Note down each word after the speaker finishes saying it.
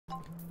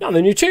Now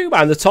then YouTube,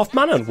 I'm the Tough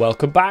Man and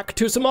welcome back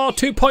to some more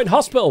 2 Point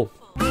Hospital.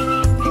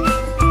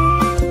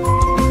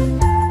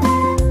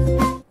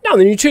 Now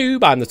then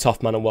YouTube, I'm the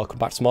Tough Man and welcome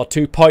back to some more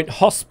 2 Point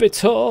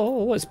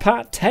Hospital. It's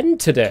part 10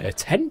 today,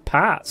 10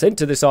 parts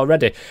into this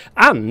already.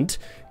 And,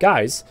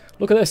 guys,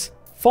 look at this,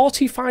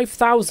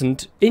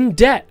 45,000 in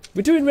debt.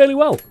 We're doing really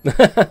well.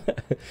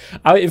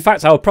 In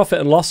fact, our profit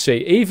and loss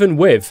sheet, even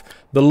with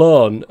the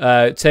loan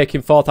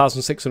taking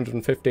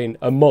 4,615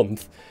 a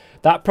month,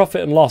 that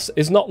profit and loss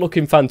is not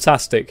looking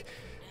fantastic,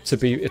 to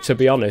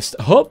be honest.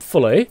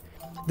 Hopefully,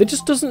 there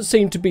just doesn't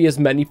seem to be as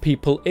many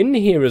people in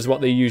here as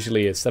what there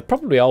usually is. They're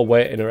probably all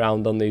waiting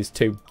around on these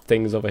two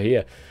things over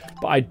here.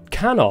 But I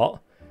can't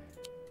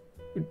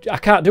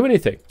do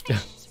anything.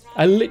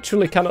 I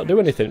literally cannot do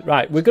anything.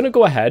 Right, we're going to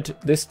go ahead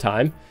this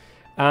time,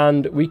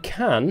 and we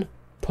can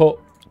put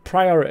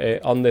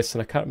priority on this,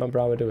 and I can't remember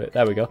how I do it.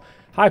 There we go.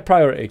 High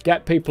priority.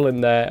 Get people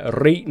in there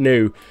right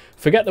now.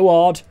 Forget the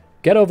ward.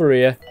 Get over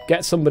here.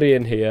 Get somebody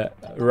in here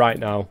right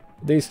now.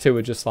 These two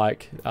are just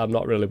like, I'm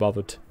not really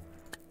bothered.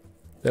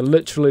 They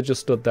literally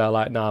just stood there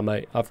like, nah,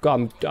 mate. I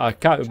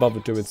can't be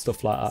bothered doing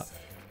stuff like that.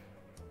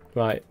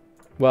 Right.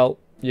 Well,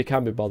 you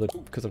can be bothered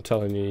because I'm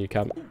telling you, you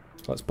can't.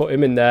 Let's put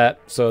him in there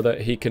so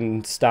that he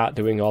can start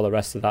doing all the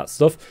rest of that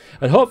stuff.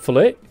 And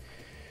hopefully,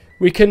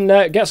 we can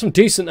get some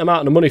decent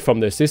amount of money from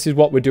this. This is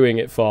what we're doing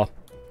it for.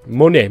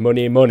 Money,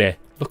 money, money.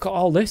 Look at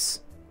all this.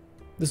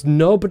 There's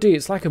nobody.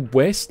 It's like a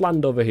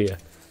wasteland over here.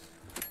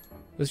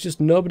 There's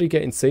just nobody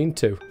getting seen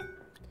to.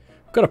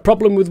 We've got a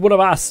problem with one of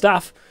our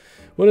staff.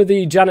 One of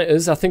the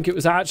janitors, I think it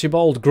was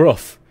Archibald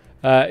Gruff,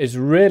 is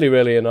really,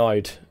 really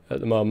annoyed at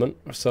the moment.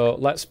 So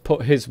let's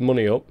put his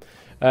money up.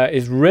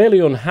 He's really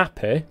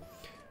unhappy.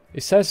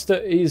 He says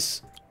that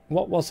he's...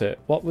 What was it?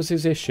 What was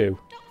his issue?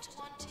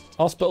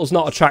 Hospital's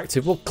not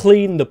attractive. Well,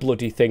 clean the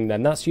bloody thing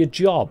then. That's your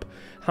job.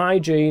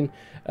 Hygiene.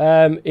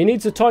 He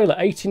needs a toilet,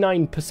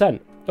 89%.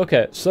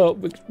 Okay, so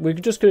we're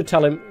just going to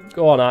tell him,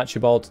 go on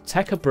Archibald,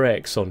 take a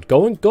break, son.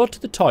 Go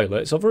to the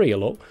toilet. It's over here,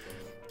 look.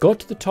 Go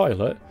to the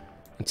toilet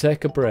and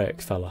take a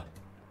break, fella.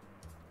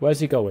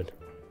 Where's he going?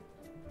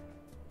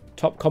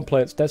 Top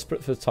complaints,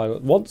 desperate for the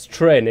toilet. Wants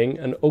training,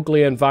 an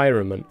ugly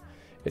environment.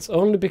 It's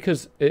only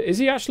because... Is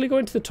he actually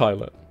going to the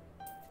toilet?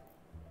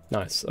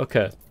 Nice,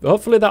 okay.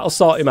 Hopefully that'll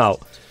sort him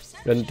out.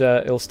 And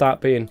he'll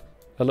start being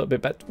a little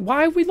bit better.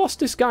 Why have we lost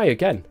this guy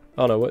again?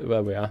 Oh no,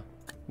 where we are.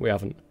 We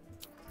haven't.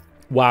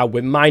 Wow,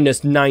 we're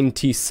minus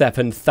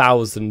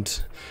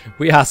 97,000.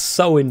 We are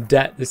so in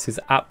debt. This is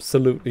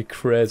absolutely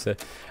crazy.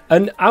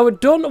 And I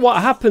don't know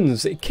what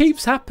happens. It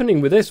keeps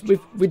happening with this.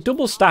 We're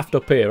double staffed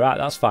up here. Right,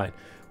 that's fine.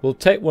 We'll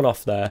take one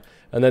off there.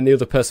 And then the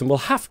other person will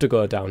have to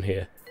go down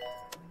here.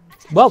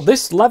 Well,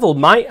 this level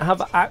might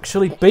have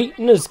actually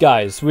beaten us,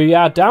 guys. We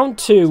are down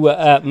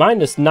to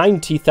minus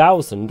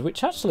 90,000,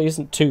 which actually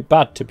isn't too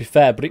bad, to be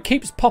fair. But it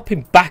keeps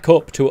popping back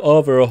up to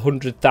over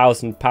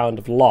 £100,000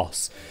 of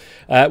loss.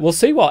 We'll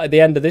see what at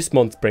the end of this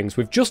month brings.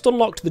 We've just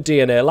unlocked the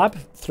DNA lab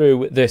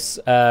through this,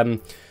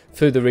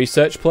 through the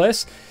research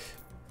place.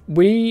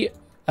 That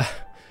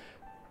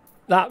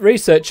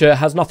researcher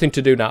has nothing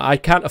to do now. I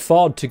can't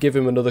afford to give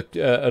him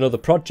another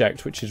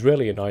project, which is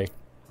really annoying.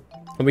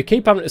 And we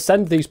keep having to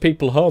send these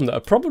people home that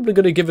are probably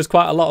going to give us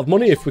quite a lot of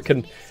money if we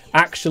can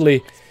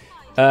actually...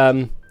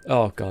 oh,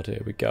 God,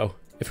 here we go.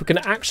 If we can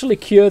actually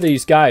cure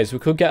these guys, we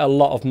could get a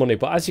lot of money.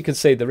 But as you can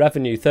see, the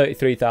revenue,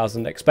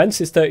 33,000.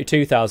 Expenses,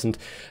 32,000.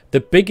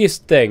 The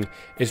biggest thing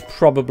is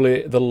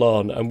probably the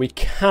loan. And we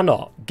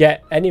cannot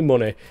get any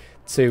money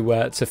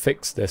to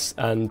fix this.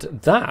 And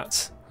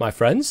that, my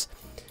friends,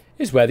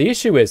 is where the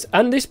issue is.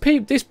 And this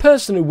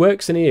person who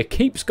works in here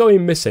keeps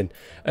going missing.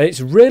 And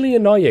it's really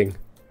annoying.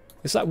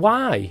 It's like,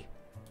 why?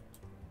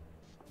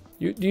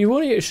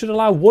 You should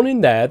allow one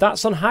in there.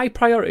 That's on high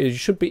priority. You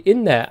should be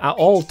in there at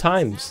all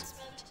times.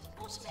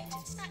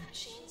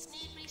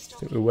 I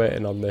think we're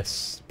waiting on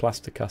this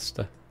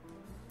plasticaster.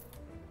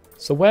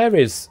 So where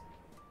is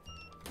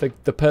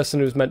the person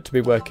who's meant to be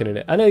working in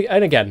it? And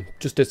again,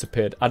 just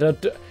disappeared. I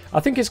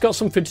think it's got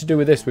something to do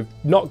with this. We've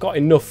not got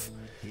enough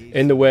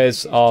in the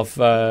ways of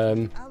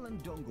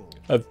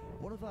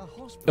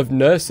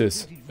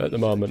nurses at the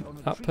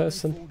moment. That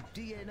person.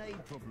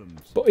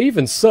 But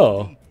even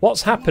so,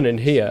 what's happening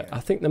here? I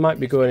think they might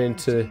be going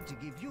into...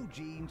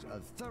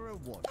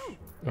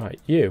 Right,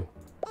 you.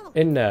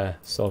 In there,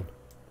 son.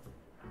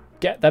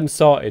 Get them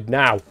sorted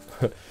now.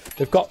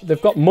 They've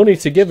got money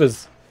to give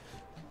us.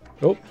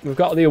 Oh, we've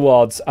got the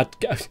awards.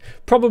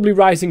 Probably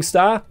Rising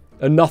Star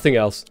and nothing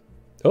else.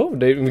 Oh,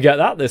 didn't even get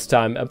that this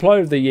time. Employer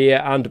of the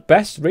Year and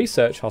Best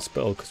Research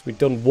Hospital, because we've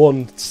done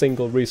one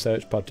single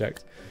research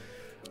project.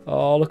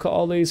 Oh, look at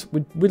all these.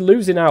 We're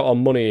losing out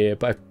on money here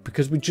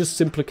because we just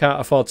simply can't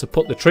afford to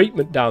put the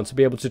treatment down to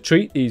be able to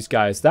treat these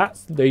guys.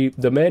 That's the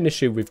main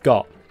issue we've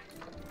got.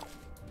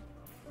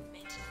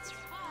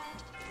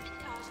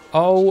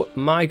 Oh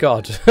my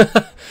God.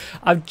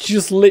 I've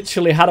just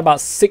literally had about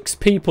 6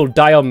 people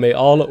die on me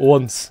all at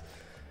once.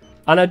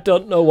 And I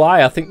don't know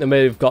why. I think they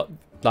may have got,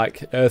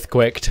 like,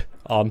 earthquaked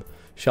on,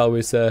 shall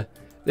we say.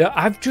 Yeah,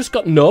 I've just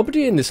got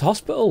nobody in this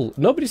hospital.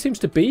 Nobody seems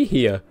to be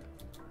here.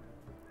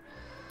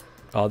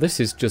 Oh, this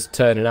is just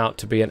turning out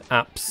to be an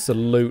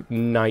absolute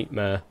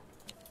nightmare.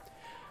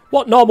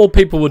 What normal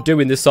people would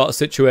do in this sort of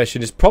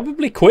situation is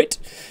probably quit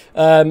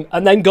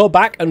and then go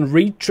back and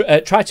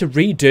try to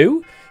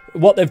redo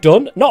what they've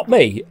done. Not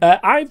me.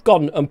 I've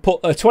gone and put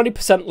a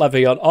 20%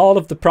 levy on all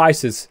of the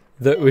prices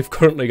that we've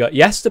currently got.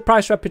 Yes, the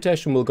price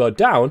reputation will go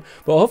down,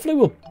 but hopefully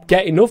we'll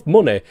get enough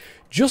money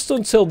just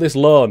until this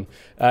loan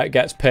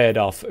gets paid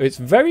off. It's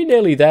very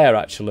nearly there,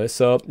 actually,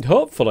 so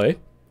hopefully...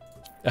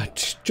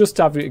 just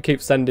having to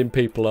keep sending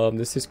people home.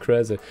 This is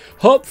crazy.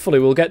 Hopefully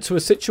we'll get to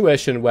a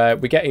situation where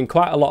we're getting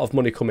quite a lot of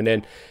money coming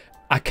in.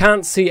 I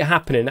can't see it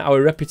happening.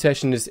 Our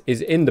reputation is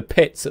in the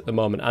pits at the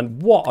moment.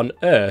 And what on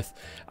earth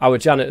our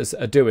janitors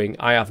are doing,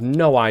 I have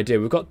no idea.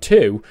 We've got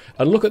 2.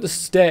 And look at the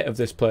state of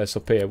this place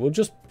up here. We'll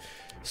just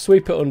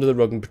sweep it under the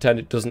rug and pretend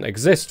it doesn't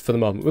exist for the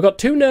moment. We've got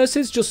 2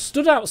 nurses just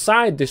stood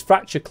outside this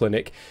fracture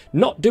clinic,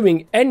 not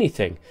doing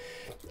anything.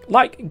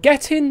 Like,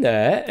 get in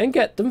there and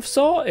get them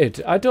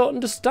sorted. I don't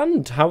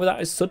understand how that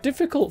is so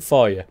difficult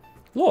for you.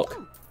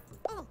 Look.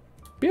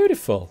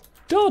 Beautiful.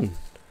 Done.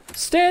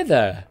 Stay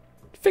there.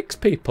 Fix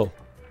people.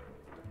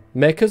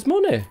 Make us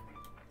money.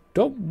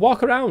 Don't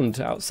walk around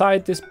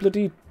outside this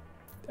bloody...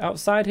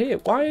 outside here.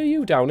 Why are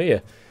you down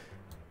here?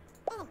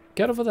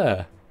 Get over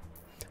there.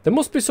 There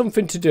must be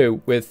something to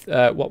do with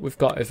what we've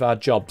got with our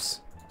jobs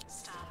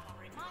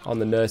on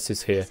the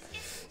nurses here.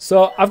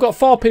 So, I've got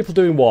 4 people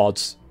doing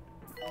wards.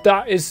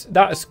 That is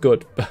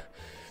good.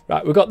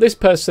 Right, we've got this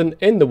person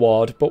in the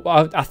ward, but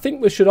I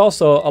think we should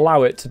also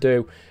allow it to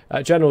do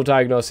general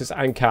diagnosis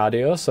and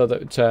cardio, so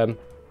that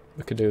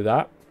we can do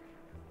that.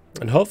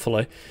 And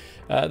hopefully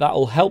that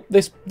will help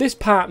this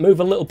part move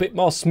a little bit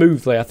more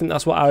smoothly. I think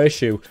that's what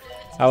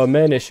our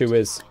main issue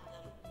is.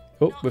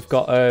 Oh, we've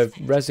got a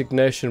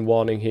resignation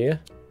warning here.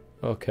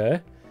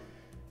 Okay.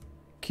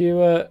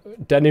 Cure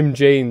denim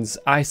jeans.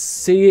 I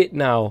see it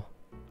now.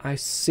 I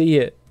see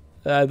it.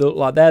 They look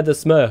like they're the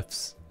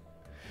Smurfs.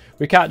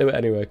 We can't do it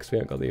anyway because we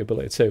haven't got the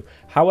ability to.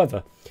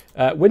 However,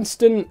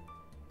 Winston,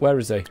 where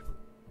is he?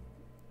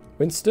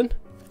 Winston?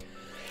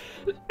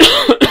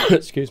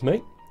 Excuse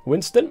me.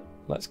 Winston,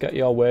 let's get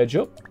your wage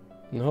up.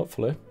 And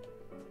hopefully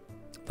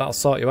that'll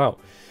sort you out.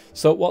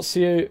 So what's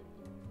your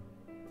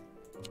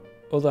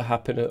other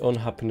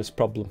unhappiness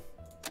problem?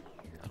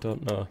 I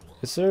don't know.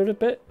 Is there a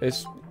bit?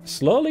 It's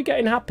slowly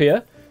getting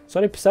happier.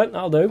 20%,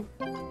 that'll do.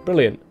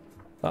 Brilliant.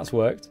 That's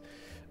worked.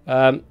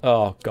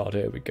 Oh god,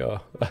 here we go.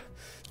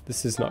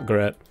 This is not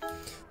great.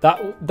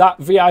 That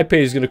VIP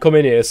is going to come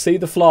in here, see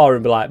the floor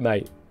and be like,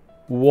 mate,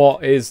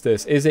 what is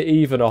this? Is it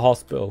even a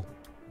hospital?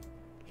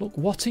 Look,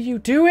 what are you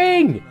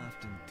doing?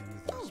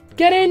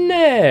 Get in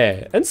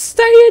there and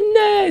stay in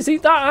there. Is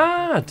it that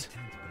hard?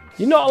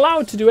 You're not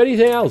allowed to do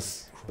anything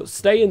else but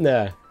stay in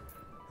there.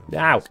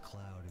 Now.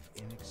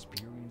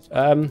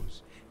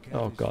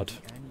 Oh god.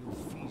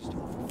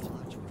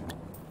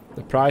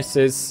 The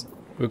prices...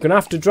 We're going to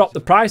have to drop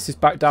the prices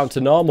back down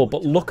to normal,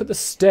 but look at the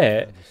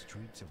state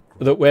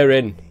that we're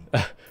in.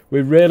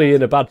 We're really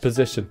in a bad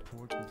position.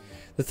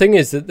 The thing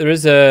is that there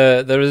is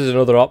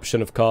another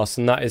option, of course,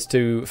 and that is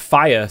to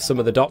fire some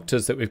of the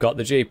doctors that we've got,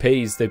 the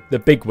GPs, the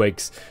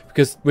bigwigs,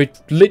 because we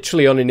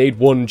literally only need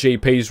 1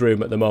 GP's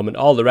room at the moment.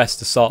 All the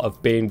rest are sort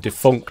of being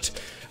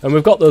defunct. And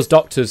we've got those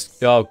doctors...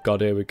 Oh,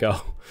 God, here we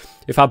go.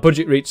 If our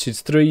budget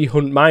reaches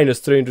minus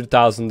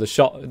 300,000,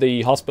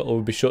 the hospital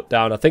will be shut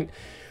down. I think...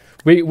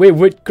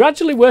 We're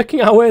gradually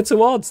working our way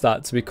towards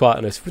that, to be quite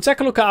honest. If we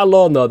take a look at our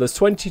loan, though, there's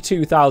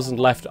 22,000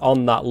 left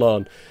on that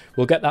loan.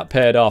 We'll get that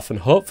paid off, and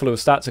hopefully we'll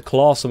start to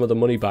claw some of the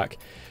money back.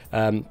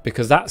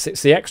 Because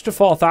it's the extra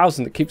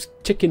 4,000 that keeps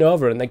ticking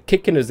over and then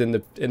kicking us in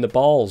the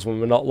balls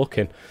when we're not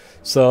looking.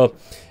 So,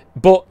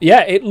 but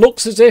yeah, it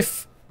looks as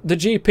if the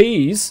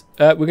GPs,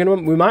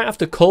 we might have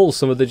to cull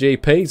some of the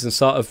GPs and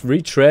sort of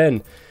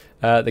retrain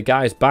the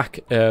guys back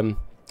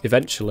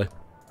eventually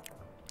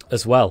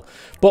as well.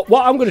 But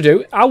what I'm going to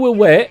do, I will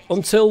wait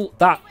until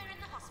that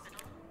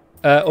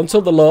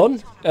until the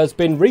loan has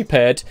been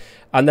repaid,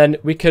 and then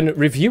we can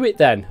review it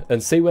then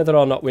and see whether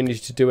or not we need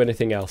to do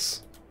anything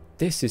else.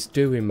 This is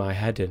doing my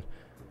head in.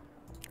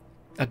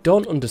 I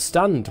don't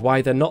understand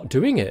why they're not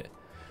doing it.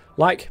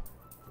 Like,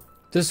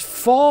 there's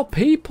 4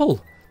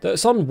 people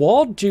that's on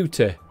ward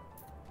duty.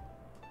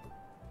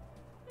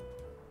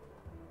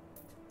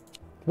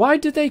 Why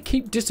do they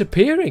keep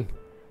disappearing?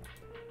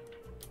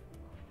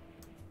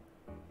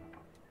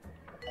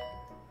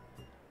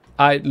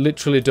 I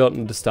literally don't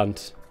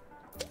understand.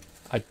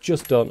 I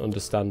just don't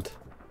understand.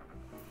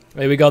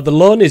 Here we go. The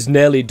loan is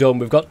nearly done.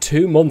 We've got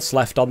 2 months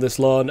left on this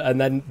loan, and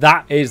then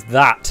that is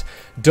that.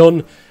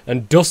 Done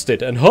and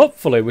dusted. And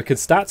hopefully we can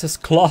start to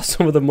claw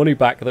some of the money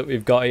back that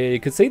we've got here. You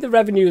can see the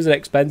revenues and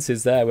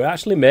expenses there. We're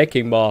actually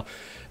making more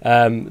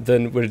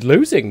than we're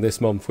losing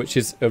this month, which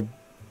is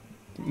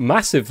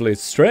massively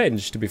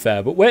strange, to be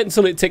fair. But wait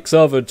until it ticks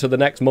over to the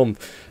next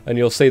month and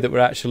you'll see that we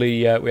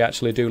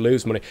actually do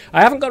lose money.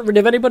 I haven't got rid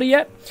of anybody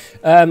yet.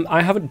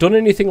 I haven't done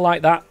anything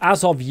like that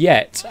as of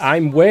yet.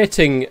 I'm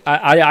waiting.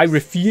 I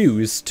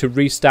refuse to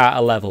restart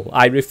a level.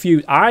 I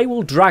refuse. I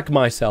will drag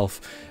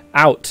myself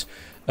out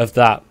of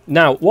that.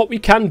 Now, what we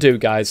can do,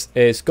 guys,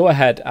 is go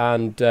ahead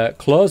and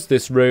close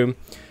this room.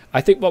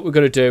 I think what we're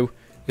going to do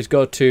is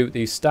go to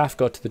the staff,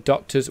 go to the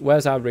doctors.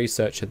 Where's our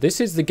researcher? This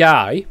is the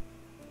guy.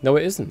 No,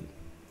 it isn't.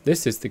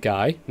 This is the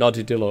guy,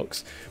 Noddy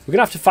Deluxe. We're going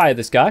to have to fire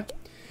this guy.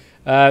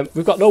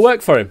 We've got no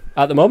work for him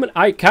at the moment.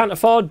 I can't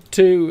afford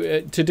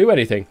to do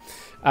anything.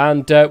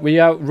 And we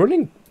are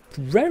running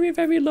very,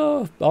 very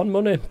low on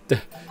money.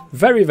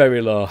 Very,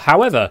 very low.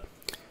 However,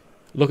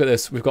 look at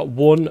this. We've got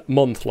 1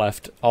 month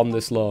left on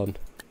this loan.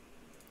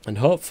 And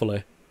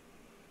hopefully...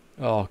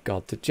 Oh,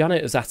 God. The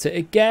janitor's at it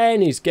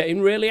again. He's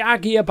getting really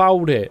aggy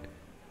about it.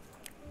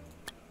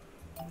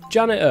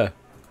 Janitor,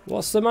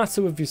 what's the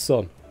matter with your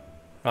son?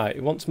 Right,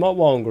 he wants more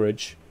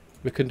mortgage.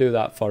 We can do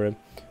that for him.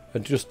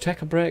 And just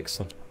take a break,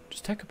 son.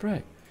 Just take a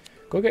break.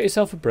 Go get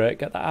yourself a break.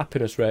 Get that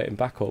happiness rating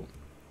back up.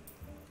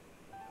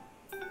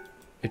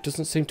 It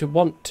doesn't seem to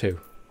want to.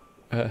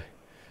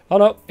 Oh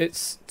no,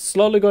 it's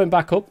slowly going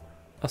back up.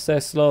 I say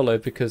slowly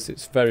because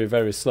it's very,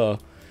 very slow.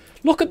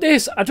 Look at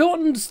this. I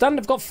don't understand.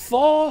 I've got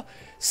 4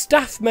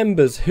 staff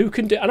members who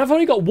can do... And I've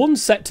only got 1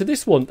 set to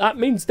this one. That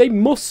means they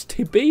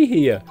must be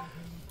here.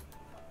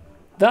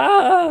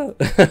 Ah!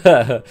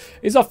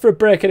 He's off for a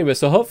break anyway,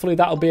 so hopefully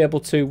that'll be able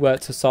to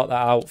sort that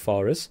out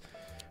for us.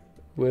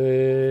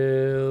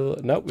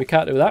 No, we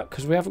can't do that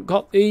because we haven't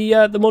got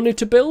the money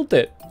to build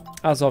it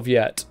as of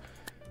yet.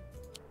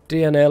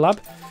 DNA lab.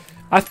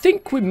 I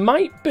think we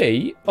might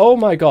be... Oh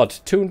my god,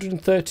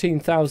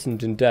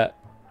 213,000 in debt.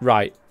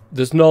 Right,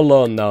 there's no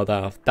loan now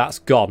though. That's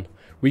gone.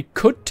 We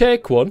could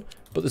take one,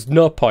 but there's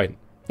no point.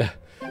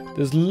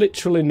 There's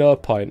literally no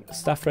point.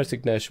 Staff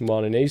resignation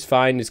warning. He's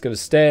fine. He's going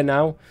to stay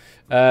now.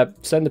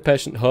 Send the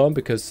patient home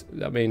because,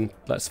 I mean,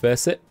 let's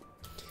face it.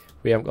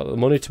 We haven't got the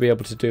money to be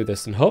able to do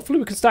this. And hopefully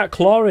we can start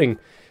clawing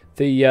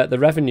the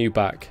revenue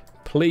back.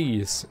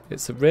 Please.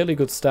 It's a really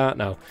good start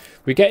now.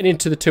 We're getting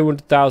into the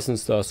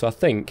 200,000s though. So I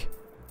think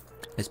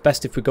it's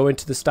best if we go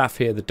into the staff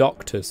here, the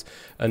doctors,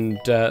 and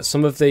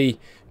some of the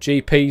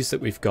GPs that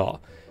we've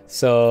got.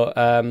 So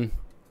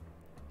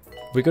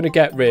we're going to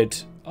get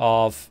rid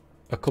of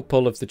a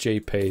couple of the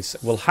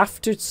GPs. We'll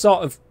have to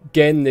sort of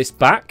gain this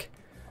back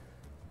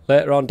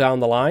later on down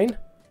the line,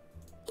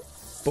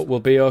 but we'll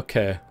be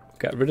okay.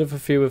 Get rid of a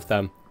few of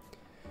them.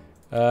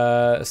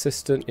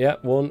 Assistant, yeah,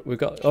 1. We've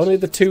got only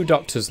the 2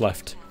 doctors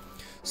left.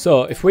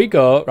 So if we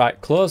go,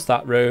 right, close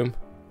that room,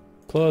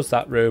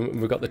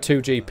 and we've got the 2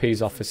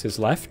 GPs offices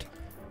left.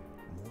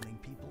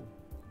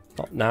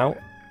 Not now.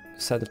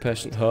 Send the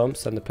patient home,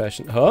 send the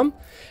patient home.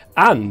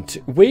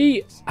 And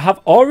we have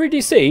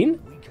already seen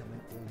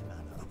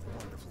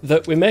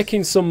that we're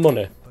making some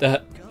money.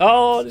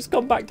 Oh, it's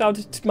gone back down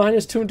to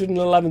minus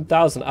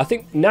 211,000. I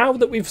think now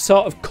that we've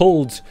sort of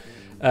culled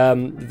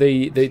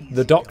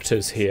the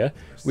doctors here,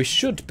 we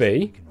should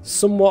be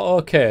somewhat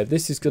okay.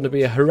 This is going to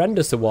be a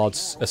horrendous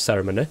awards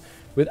ceremony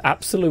with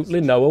absolutely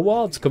no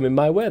awards coming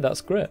my way.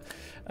 That's great.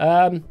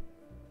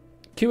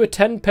 Cure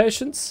 10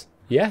 patients.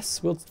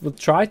 Yes, we'll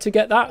try to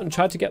get that and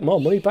try to get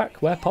more money back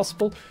where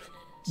possible.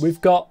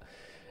 We've got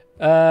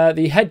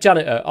the head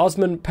janitor,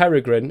 Osmond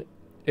Peregrine,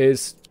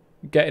 is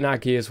getting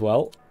aggy as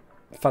well.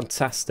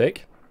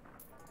 Fantastic.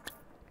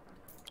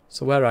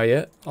 So where are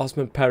you?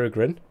 Osmond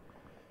Peregrine.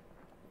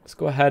 Let's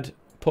go ahead,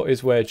 put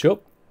his wage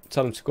up,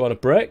 tell him to go on a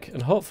break,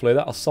 and hopefully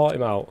that'll sort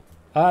him out.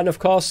 And of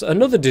course,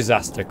 another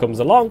disaster comes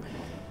along,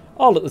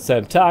 all at the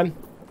same time,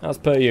 as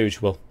per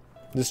usual.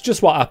 That's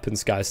just what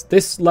happens, guys.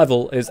 This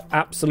level is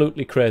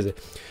absolutely crazy.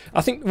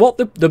 I think what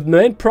the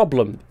main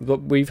problem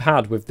that we've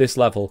had with this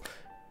level,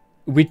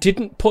 we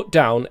didn't put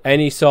down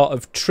any sort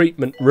of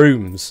treatment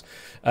rooms.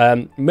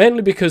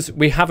 Mainly because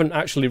we haven't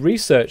actually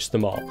researched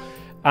them all.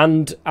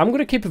 And I'm going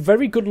to keep a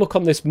very good look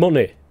on this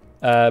money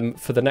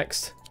for the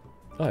next...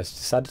 Oh, it's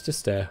decided to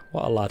stay.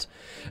 What a lad.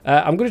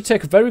 I'm going to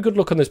take a very good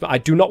look on this, but I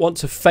do not want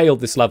to fail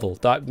this level.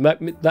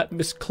 That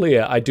is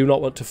clear. I do not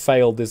want to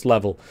fail this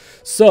level.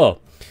 So,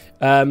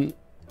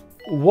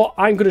 what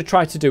I'm going to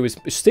try to do is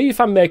see if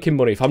I'm making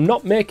money. If I'm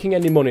not making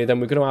any money, then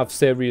we're going to have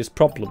serious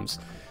problems.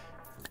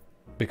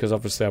 Because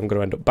obviously I'm going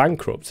to end up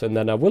bankrupt, and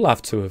then I will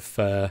have to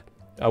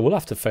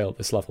fail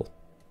this level.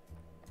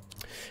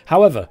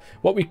 However,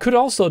 what we could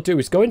also do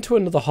is go into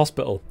another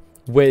hospital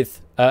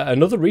with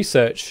another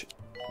research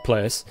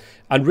place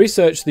and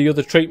research the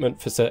other treatment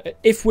facility.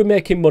 If we're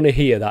making money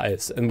here, that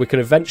is, and we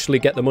can eventually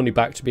get the money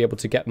back to be able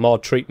to get more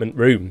treatment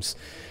rooms.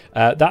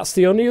 That's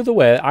the only other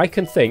way I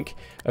can think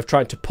of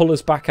trying to pull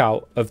us back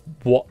out of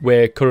what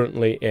we're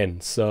currently in.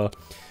 So,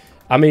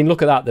 I mean,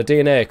 look at that. The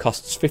DNA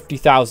costs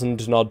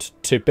 50,000 and odd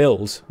to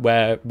build,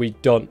 where we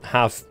don't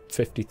have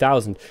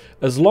 50,000.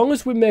 As long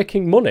as we're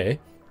making money,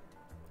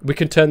 we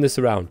can turn this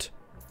around.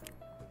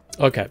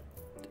 Okay,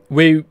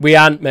 we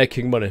aren't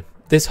making money.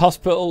 This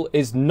hospital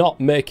is not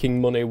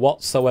making money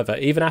whatsoever.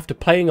 Even after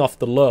paying off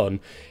the loan,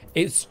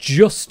 it's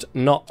just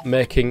not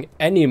making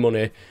any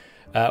money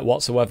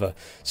whatsoever.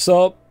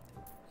 So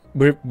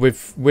we've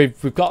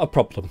got a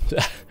problem.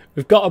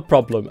 We've got a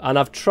problem, and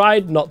I've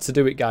tried not to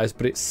do it, guys,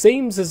 but it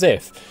seems as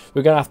if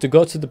we're going to have to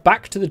go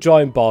back to the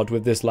drawing board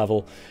with this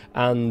level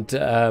and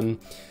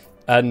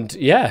And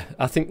yeah,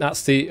 I think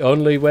that's the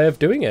only way of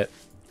doing it.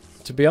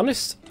 To be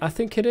honest, I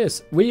think it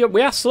is. We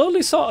are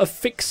slowly sort of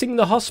fixing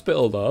the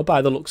hospital though,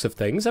 by the looks of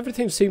things.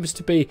 Everything seems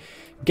to be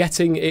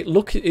getting it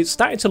it's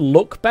starting to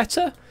look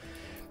better.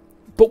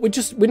 But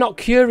we're not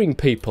curing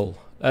people.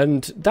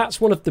 And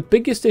that's one of the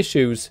biggest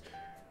issues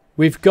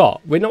we've got.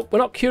 We're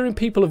not curing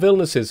people of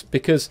illnesses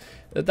because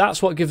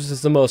that's what gives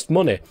us the most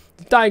money.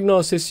 The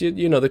diagnosis,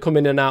 you know, they come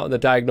in and out of the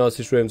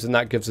diagnosis rooms and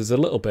that gives us a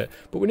little bit.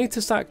 But we need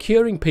to start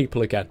curing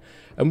people again.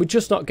 And we're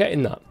just not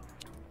getting that.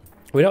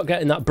 We're not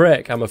getting that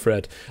break, I'm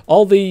afraid.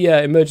 All the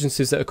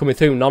emergencies that are coming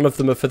through, none of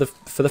them are for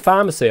the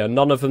pharmacy, or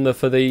none of them are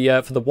for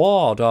the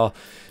ward. Or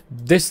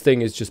this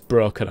thing is just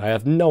broken. I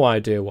have no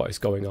idea what is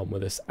going on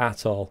with this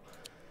at all.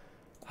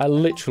 I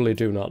literally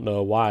do not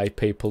know why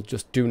people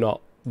just do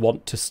not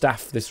want to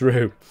staff this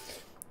room.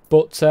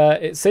 But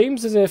it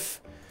seems as if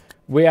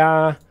we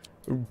are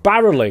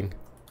barreling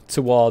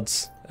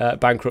towards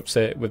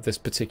bankruptcy with this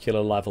particular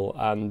level,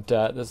 and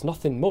there's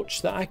nothing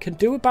much that I can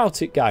do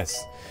about it,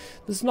 guys.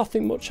 There's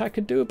nothing much I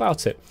can do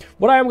about it.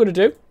 What I am going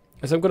to do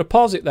is I'm going to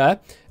pause it there.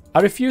 I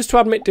refuse to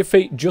admit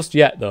defeat just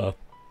yet, though.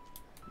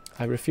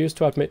 I refuse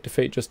to admit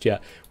defeat just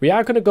yet. We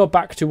are going to go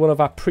back to one of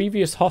our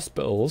previous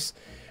hospitals,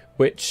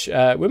 which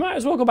we might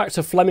as well go back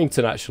to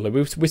Flemington, actually.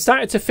 We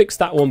started to fix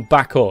that one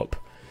back up.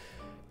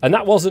 And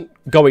that wasn't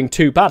going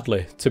too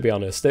badly, to be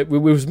honest. We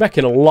was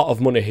making a lot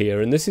of money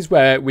here, and this is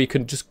where we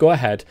can just go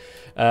ahead,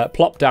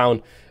 plop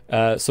down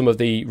some of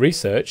the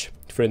research,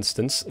 for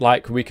instance,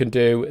 like we can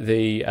do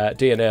the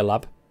DNA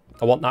lab.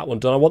 I want that one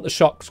done. I want the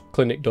shock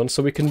clinic done,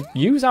 so we can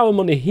use our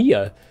money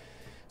here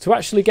to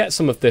actually get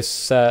some of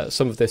this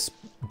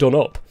done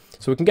up.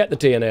 So we can get the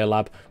DNA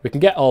lab, we can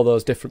get all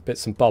those different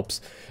bits and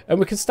bobs, and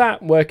we can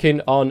start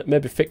working on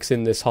maybe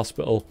fixing this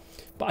hospital.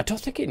 But I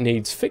don't think it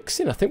needs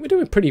fixing. I think we're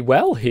doing pretty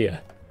well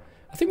here.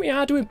 I think we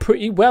are doing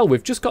pretty well.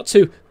 We've just got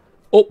to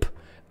up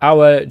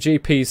our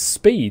GP's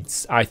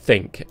speeds, I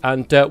think.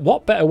 And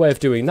what better way of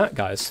doing that,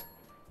 guys?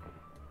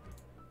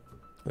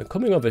 We're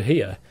coming over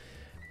here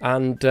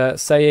and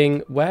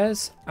saying,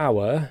 where's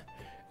our...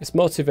 It's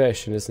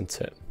motivation, isn't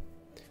it?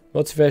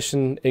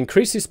 Motivation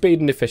increases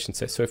speed and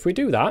efficiency. So if we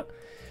do that,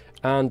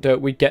 and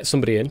we get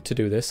somebody in to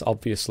do this,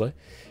 obviously,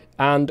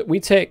 and we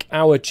take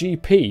our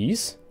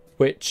GPs,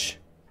 which...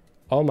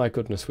 Oh my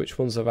goodness, which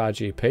ones of our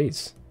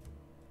GPs?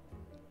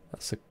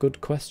 That's a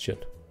good question.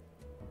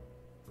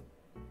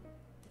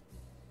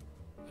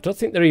 I don't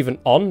think they're even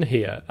on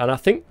here, and I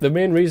think the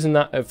main reason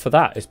for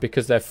that is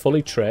because they're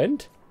fully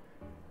trained.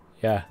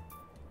 Yeah,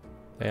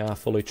 they are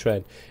fully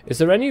trained. Is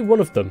there any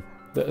one of them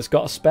that has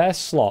got a spare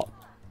slot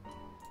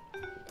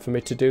for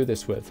me to do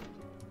this with?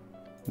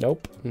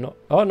 Nope, not.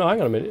 Oh no,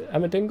 hang on a minute.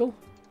 Emma Dingle?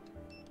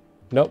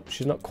 Nope,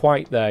 she's not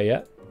quite there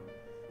yet.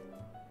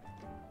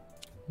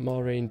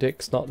 Maureen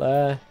Dick's not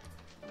there.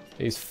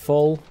 He's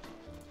full.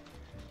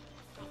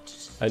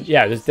 And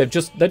yeah, they're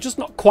just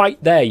not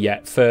quite there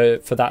yet for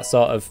that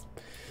sort of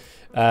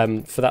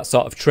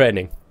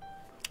training.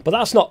 But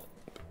that's not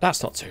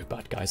too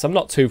bad, guys. I'm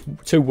not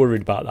too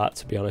worried about that,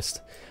 to be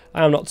honest.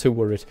 I am not too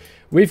worried.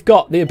 We've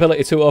got the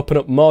ability to open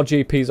up more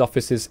GP's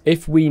offices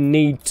if we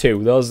need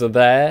to. Those are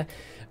there.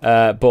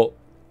 But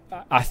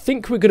I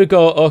think we're going to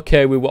go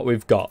okay with what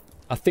we've got.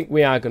 I think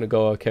we are going to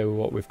go okay with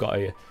what we've got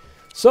here.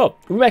 So,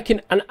 we're making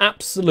an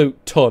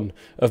absolute ton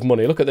of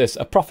money. Look at this,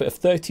 a profit of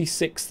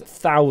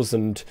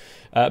 36,000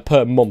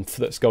 per month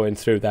that's going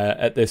through there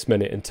at this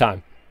minute in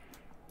time.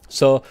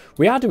 So,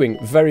 we are doing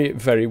very,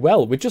 very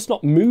well. We're just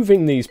not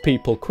moving these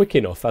people quick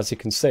enough, as you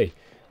can see.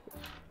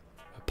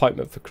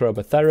 Appointment for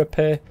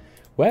chromotherapy.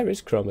 Where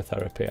is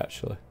chromotherapy,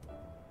 actually?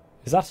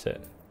 Is that it?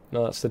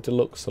 No, that's the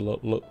deluxe.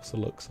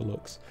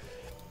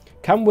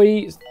 Can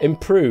we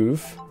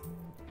improve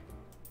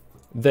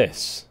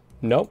this?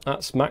 Nope,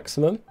 that's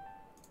maximum.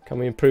 Can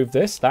we improve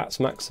this? That's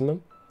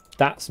maximum.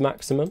 That's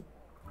maximum.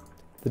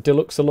 The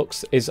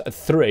deluxe is a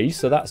 3,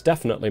 so that's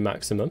definitely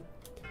maximum.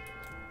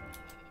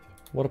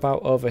 What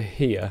about over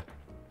here?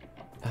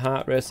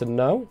 Heart racer,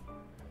 no.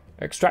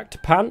 Extractor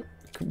pan,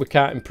 we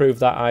can't improve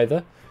that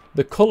either.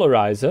 The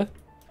colorizer.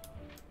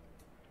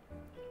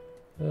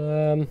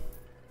 Not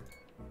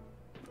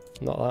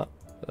that.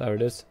 There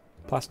it is.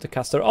 Plaster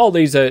caster. All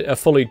these are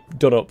fully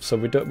done up, so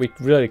we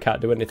really can't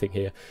do anything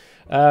here.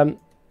 Oh,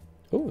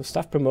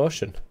 staff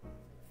promotion.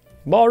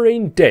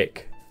 Maureen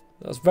Dick.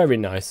 That's very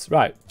nice.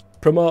 Right,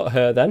 promote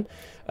her then.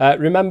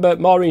 Remember,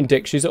 Maureen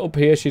Dick, she's up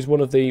here. She's one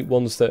of the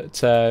ones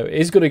that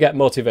is going to get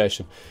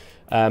motivation.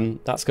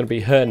 That's going to be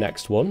her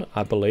next one,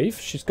 I believe.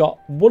 She's got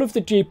one of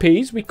the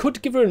GPs. We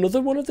could give her another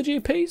one of the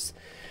GPs.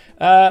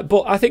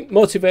 But I think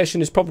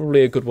motivation is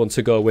probably a good one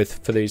to go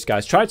with for these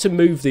guys. Try to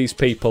move these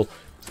people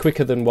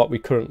quicker than what we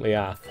currently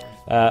are.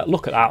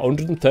 Look at that,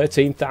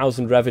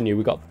 113,000 revenue.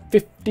 We got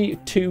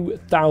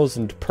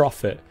 52,000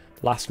 profit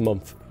last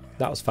month.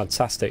 That was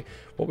fantastic.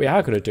 What we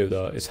are going to do,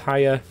 though, is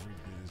hire...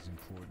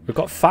 We've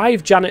got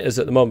 5 janitors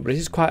at the moment, but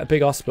this is quite a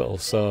big hospital,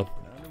 so...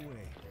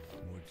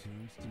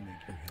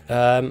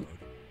 a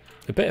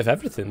bit of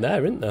everything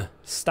there, isn't there?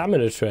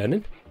 Stamina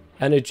training.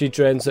 Energy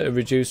drains at a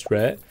reduced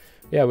rate.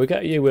 Yeah, we'll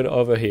get you in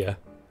over here.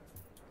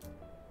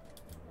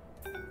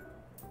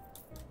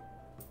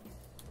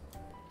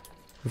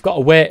 We've got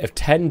a wait of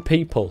 10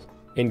 people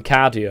in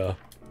cardio,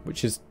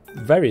 which is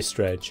very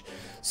strange.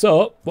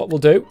 So what we'll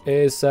do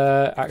is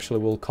actually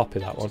we'll copy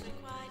that one.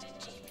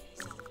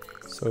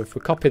 So if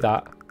we copy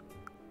that,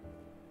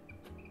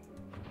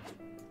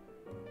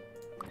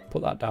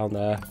 put that down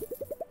there,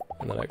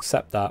 and then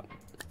accept that,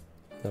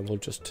 then we'll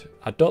just...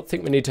 I don't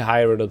think we need to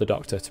hire another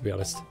doctor, to be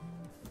honest.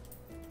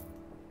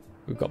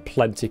 We've got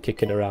plenty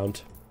kicking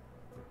around.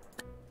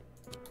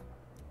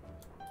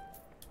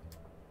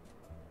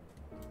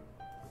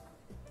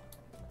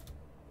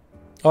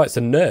 Oh, it's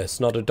a nurse,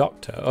 not a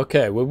doctor.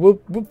 Okay, we'll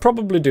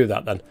probably do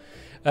that then.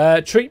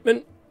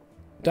 Treatment,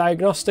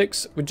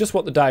 diagnostics. We just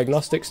want the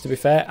diagnostics, to be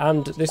fair,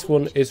 and this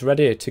one is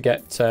ready to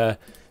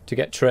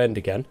get trained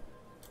again.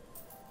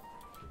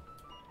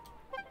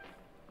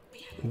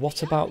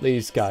 What about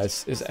these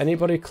guys? Is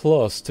anybody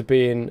close to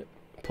being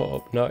put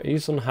up? No,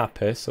 he's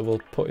unhappy, so we'll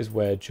put his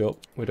wage up.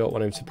 We don't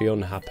want him to be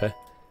unhappy.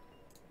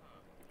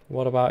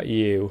 What about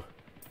you?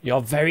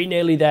 You're very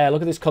nearly there.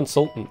 Look at this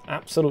consultant.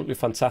 Absolutely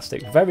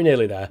fantastic. Very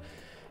nearly there.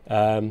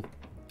 And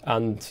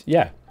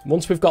yeah,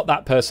 once we've got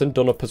that person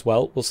done up as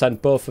well, we'll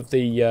send both of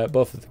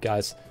the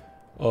guys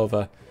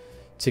over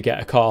to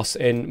get a course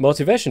in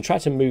motivation. Try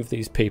to move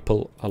these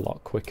people a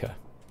lot quicker.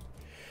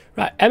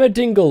 Right, Emma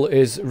Dingle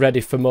is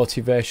ready for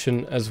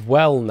motivation as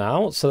well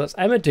now. So that's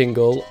Emma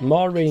Dingle,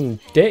 Maureen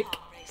Dick.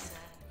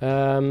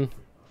 Yeah,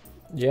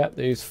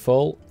 these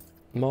full.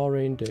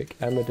 Maureen Dick,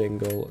 Emma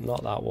Dingle,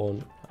 not that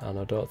one. And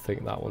I don't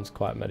think that one's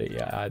quite made it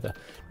yet either.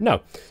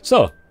 No.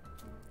 So,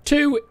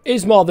 2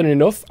 is more than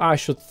enough, I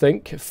should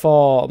think,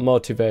 for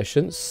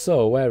motivation.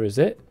 So, where is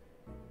it?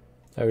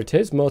 There it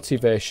is,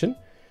 motivation.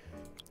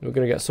 We're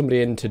going to get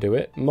somebody in to do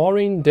it.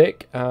 Maureen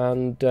Dick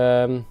and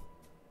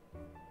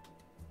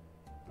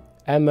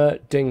Emma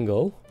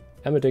Dingle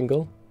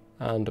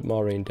and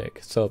Maureen Dick.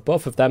 So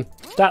both of them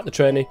start the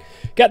training,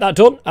 get that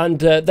done, and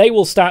they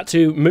will start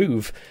to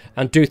move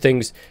and do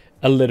things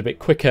a little bit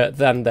quicker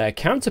than their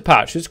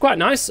counterparts. It's quite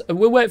nice.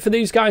 We'll wait for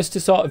these guys to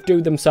sort of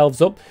do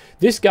themselves up.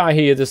 This guy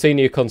here, the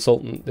senior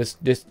consultant,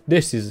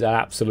 this is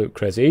absolute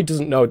crazy. He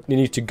doesn't know he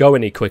needs to go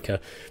any quicker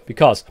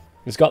because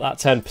he's got that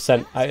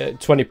 10%,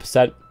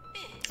 20%,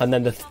 and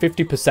then the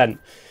 50%.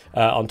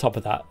 On top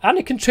of that, and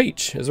he can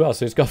teach as well,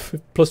 so he's got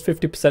plus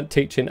 50%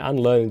 teaching and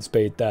learning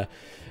speed there.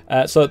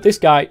 So this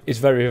guy is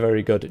very,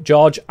 very good.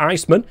 George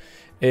Iceman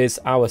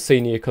is our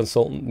senior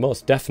consultant,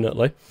 most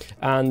definitely,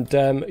 and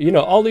you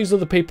know, all these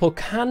other people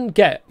can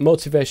get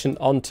motivation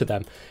onto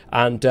them,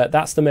 and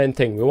that's the main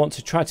thing. We want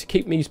to try to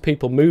keep these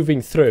people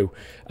moving through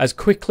as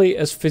quickly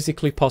as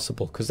physically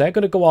possible, because they're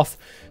going to go off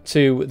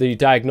to the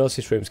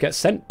diagnosis rooms, get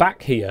sent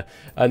back here,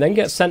 and then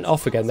get sent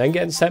off again, then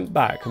get sent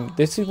back. And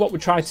this is what we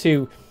try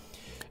to...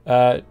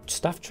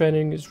 staff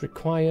training is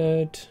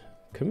required.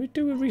 Can we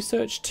do a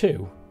research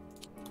too?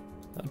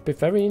 That'd be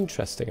very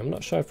interesting. I'm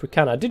not sure if we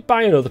can. I did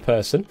buy another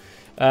person,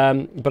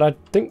 but I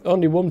think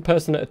only one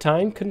person at a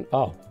time can...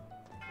 Oh,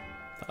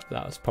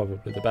 that was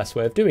probably the best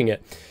way of doing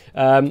it.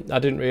 I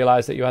didn't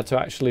realise that you had to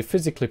actually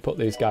physically put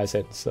these guys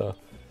in. So,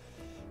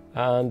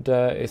 and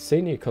a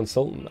senior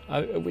consultant.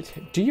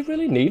 Do you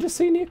really need a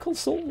senior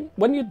consultant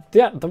when you're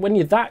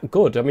that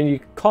good? I mean, you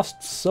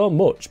cost so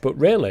much, but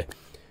really,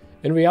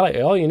 in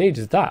reality, all you need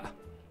is that.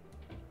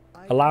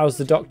 Allows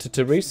the doctor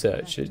to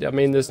research. I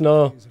mean, there's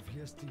no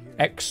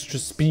extra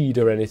speed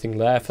or anything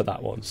there for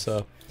that one,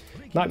 so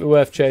might be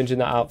worth changing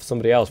that out for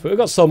somebody else. But we've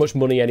got so much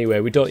money anyway,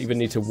 we don't even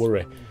need to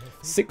worry.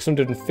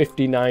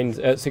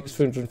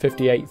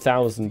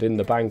 658,000 in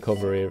the bank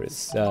over here.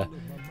 It's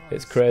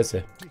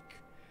crazy.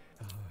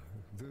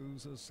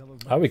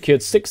 Oh, we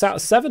cured 6 out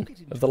of 7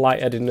 of the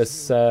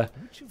lightheadedness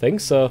thing,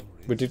 so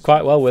we did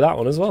quite well with that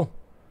one as well.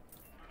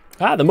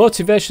 The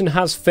motivation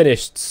has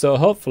finished, so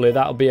hopefully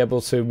that'll be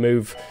able to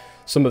move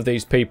some of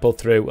these people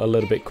through a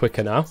little bit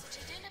quicker now.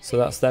 So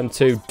that's them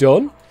two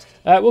done.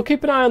 We'll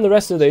keep an eye on the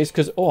rest of these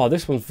because, oh,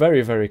 this one's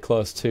very, very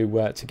close to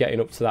getting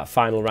up to that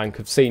final rank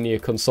of senior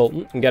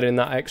consultant and getting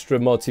that extra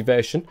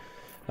motivation.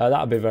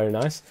 That'll be very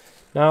nice.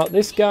 Now,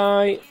 this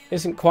guy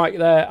isn't quite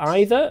there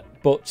either,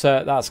 but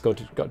that's good.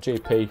 We've got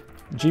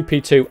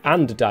GP2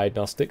 and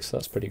diagnostics, so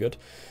that's pretty good.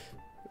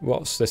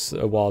 What's this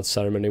awards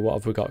ceremony? What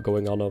have we got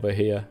going on over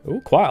here? Oh,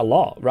 quite a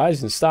lot.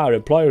 Rising Star,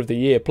 Employer of the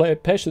Year,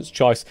 Patient's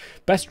Choice,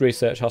 Best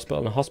Research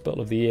Hospital and Hospital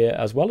of the Year,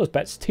 as well as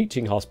Best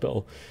Teaching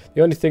Hospital.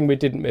 The only thing we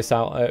didn't missed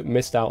out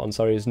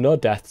on, is no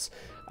deaths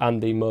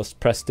and the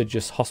most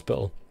prestigious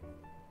hospital.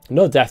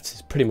 No deaths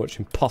is pretty much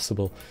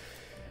impossible.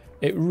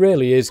 It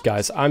really is,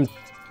 guys. I'm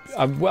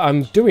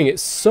doing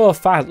it so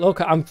fast. Look,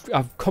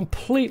 I've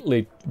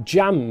completely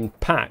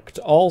jam-packed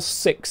all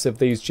 6 of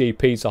these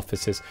GP's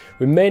offices.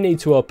 We may need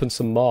to open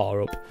some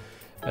more up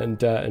and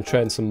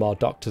train some more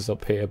doctors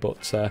up here,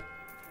 but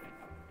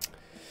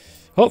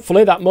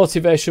hopefully that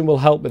motivation will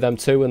help with them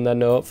too, and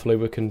then hopefully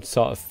we can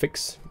sort of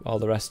fix all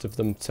the rest of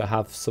them to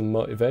have some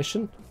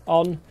motivation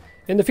on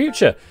in the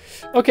future.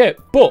 Okay,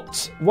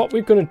 but what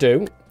we're going to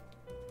do...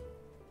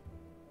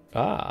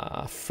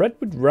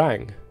 Fredwood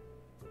rang.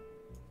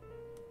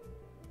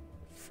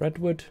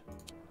 Fredwood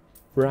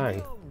rang.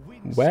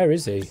 Where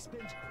is he?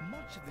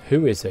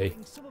 Who is he?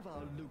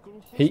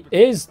 He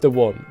is the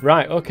one.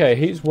 Right, okay,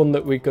 he's one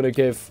that we're going to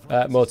give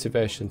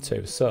motivation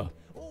to. So,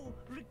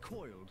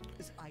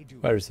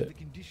 where is it?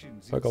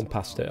 Have I gone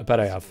past it? I bet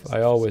I have.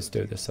 I always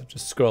do this. I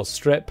just scroll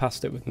straight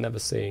past it with never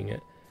seeing it.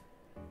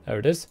 There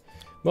it is.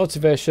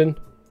 Motivation.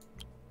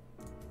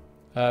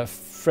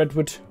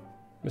 Fredwood.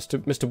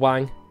 Mr.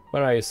 Wang.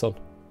 Where are you, son?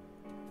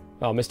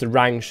 Oh, Mr.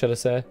 Rang, should I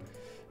say.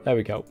 There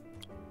we go.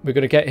 We're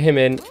going to get him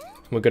in.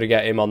 We're going to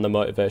get him on the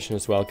motivation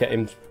as well. Get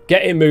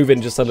him moving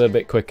just a little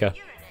bit quicker.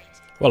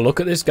 Well, look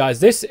at this, guys.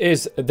 This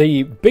is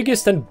the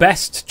biggest and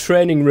best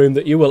training room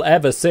that you will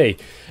ever see.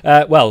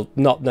 Well,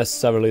 not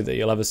necessarily that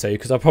you'll ever see,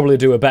 because I'll probably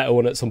do a better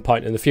one at some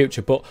point in the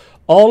future. But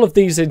all of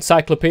these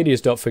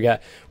encyclopedias, don't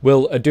forget,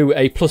 will do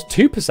a plus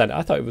 2%.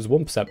 I thought it was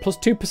 1%. Plus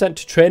 2%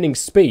 to training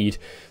speed.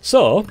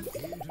 So,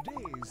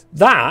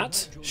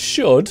 that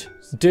should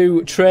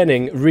do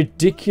training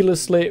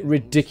ridiculously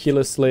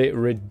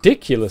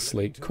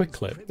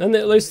quickly, and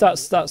at least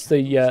that's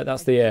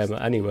the aim.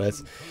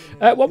 Anyways,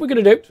 what we're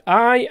going to do,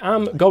 I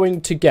am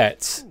going to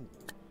get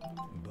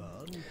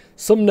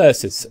some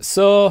nurses.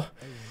 So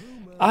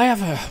I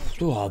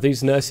have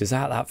these nurses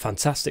aren't that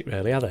fantastic,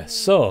 really, are they?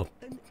 So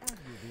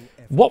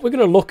what we're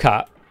going to look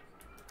at,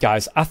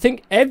 guys, I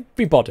think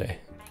everybody.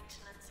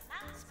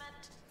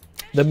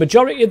 The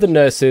majority of the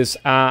nurses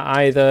are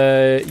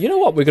either... You know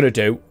what we're going to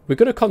do? We're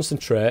going to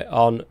concentrate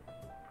on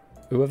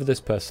whoever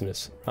this person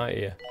is. Right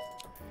here.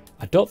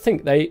 I don't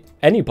think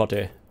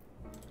anybody...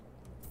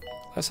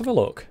 Let's have a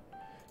look.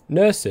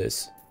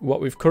 Nurses.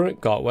 What we've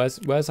currently got.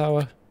 Where's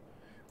our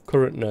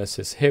current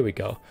nurses? Here we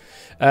go.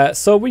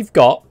 So we've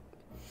got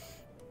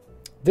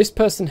this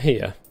person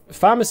here.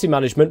 Pharmacy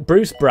management.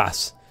 Bruce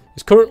Brass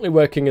is currently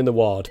working in the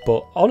ward.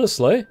 But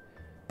honestly,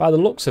 by the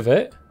looks of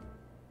it,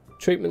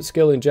 treatment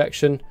skill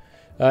injection...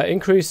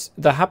 increase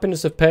the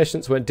happiness of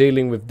patients when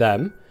dealing with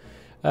them.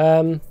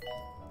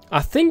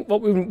 I think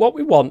what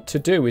we want to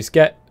do is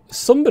get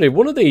somebody,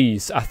 one of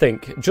these, I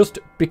think, just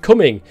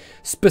becoming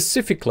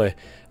specifically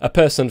a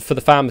person for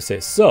the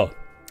pharmacist. So,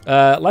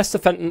 Lester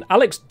Fenton,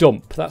 Alex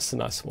Dump, that's a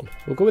nice one.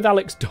 We'll go with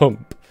Alex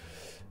Dump.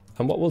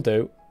 And what we'll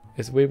do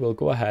is we will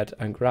go ahead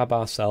and grab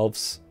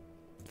ourselves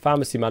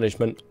pharmacy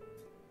management.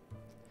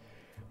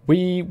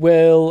 We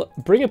will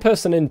bring a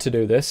person in to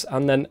do this,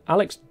 and then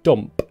Alex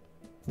Dump,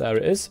 there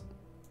it is.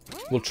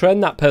 We'll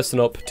train that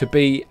person up to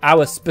be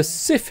our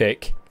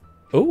specific...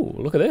 Oh,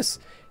 look at this.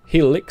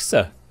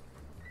 Helixer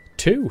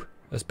 2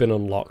 has been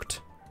unlocked.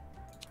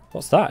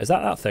 What's that? Is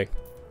that thing?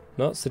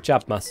 No, it's the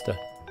Jab Master.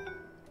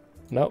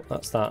 No,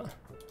 that's that.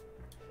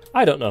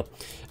 I don't know.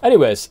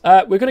 Anyways,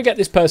 we're going to get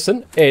this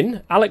person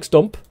in. Alex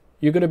Dump,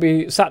 you're going to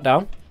be sat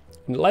down.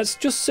 Let's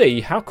just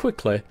see how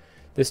quickly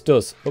this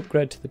does.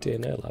 Upgrade to the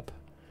DNA lab.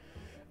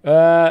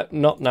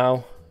 Not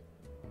now.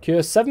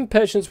 Cure 7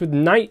 patients with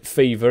night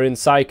fever in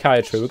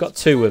psychiatry. We've got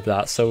 2 of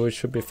that, so we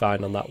should be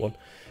fine on that one.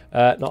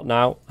 Not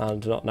now,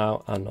 and not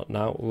now, and not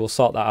now. We'll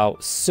sort that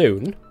out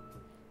soon.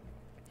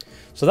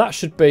 So that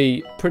should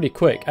be pretty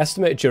quick.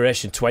 Estimated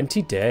duration,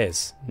 20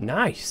 days.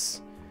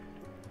 Nice.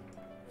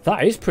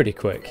 That is pretty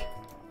quick.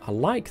 I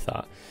like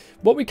that.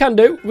 What we can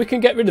do, we can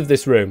get rid of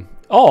this room.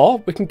 Or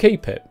we can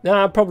keep it.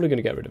 Nah, I'm probably going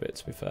to get rid of it,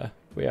 to be fair.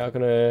 We are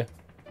going to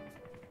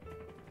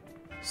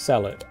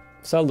sell it.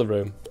 Sell the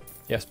room.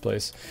 Yes,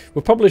 please.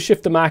 We'll probably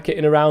shift the market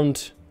in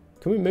around...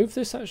 Can we move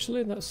this,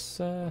 actually?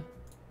 Let's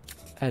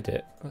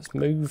edit. Let's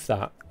move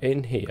that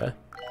in here.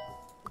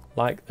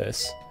 Like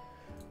this.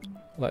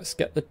 Let's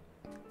get the...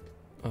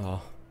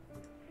 Oh.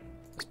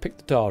 Let's pick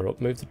the door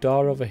up. Move the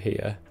door over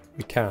here.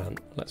 We can.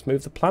 Let's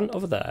move the plant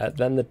over there.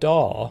 Then the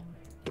door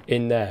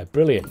in there.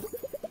 Brilliant.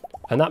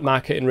 And that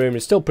marketing room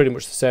is still pretty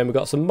much the same. We've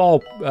got some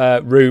more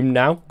room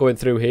now going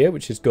through here,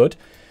 which is good.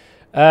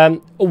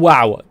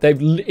 Wow.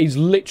 He's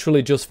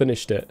literally just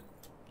finished it.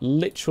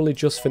 Literally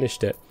just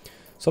finished it.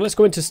 So let's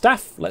go into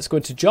staff. Let's go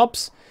into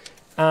jobs.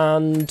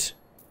 And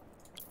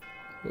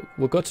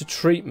we'll go to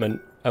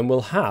treatment. And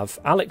we'll have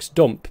Alex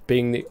Dump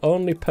being the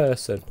only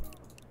person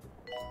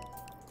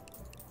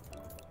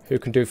who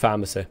can do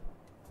pharmacy.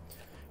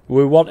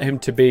 We want him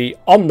to be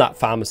on that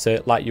pharmacy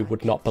like you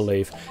would not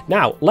believe.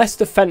 Now,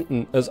 Lester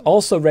Fenton is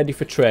also ready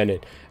for training.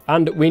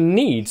 And we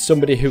need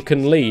somebody who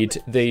can lead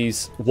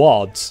these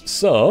wards.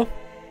 So,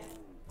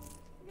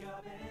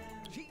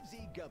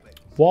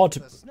 ward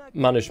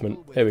management.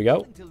 Here we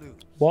go.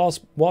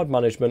 Ward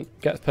management.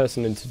 Get a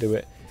person in to do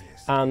it.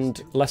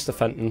 And Lester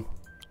Fenton,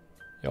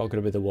 you're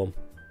going to be the one.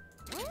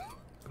 I'm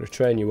going to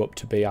train you up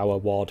to be our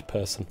ward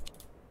person.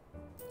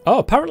 Oh,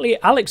 apparently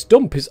Alex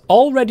Dump is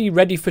already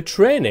ready for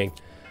training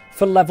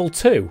for level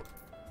 2.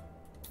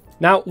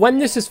 Now, when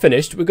this is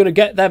finished, we're going to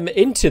get them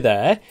into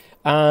there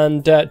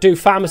and do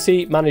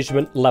pharmacy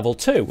management level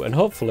 2. And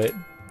hopefully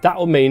that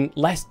will mean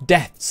less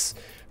deaths.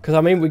 Because,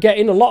 I mean, we're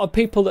getting a lot of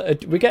people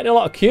that we're getting a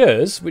lot of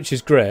cures, which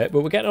is great,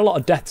 but we're getting a lot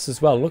of deaths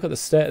as well. Look at the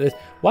state of this.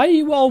 Why are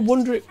you all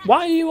wondering?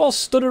 Why are you all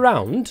stood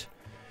around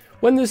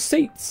when there's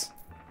seats?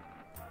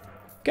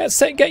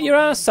 Get your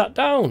ass sat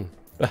down.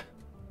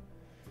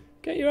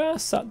 Get your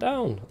ass sat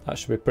down. That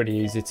should be pretty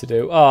easy to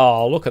do.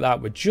 Oh, look at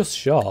that. We're just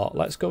short.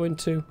 Let's go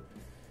into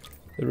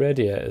the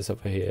radiators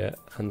over here,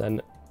 and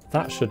then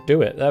that should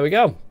do it. There we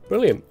go.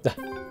 Brilliant.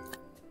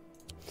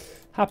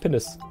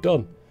 Happiness.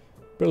 Done.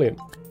 Brilliant.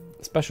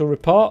 Special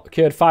report.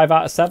 Cured 5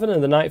 out of 7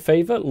 in the night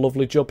fever.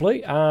 Lovely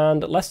jubbly.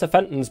 And Lester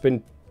Fenton's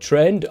been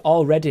trained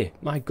already.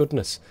 My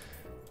goodness.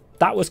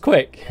 That was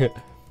quick.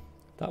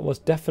 That was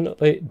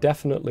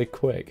definitely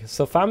quick.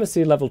 So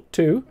pharmacy level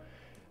 2.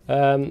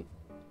 Oh,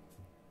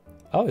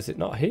 is it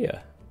not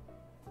here?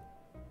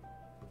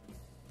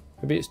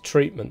 Maybe it's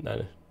treatment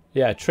then.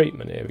 Yeah,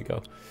 treatment. Here we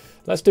go.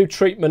 Let's do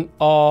treatment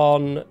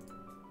on...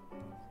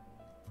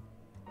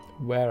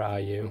 Where are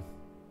you?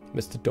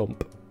 Mr.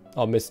 Dump.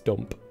 Or Miss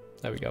Dump.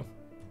 There we go.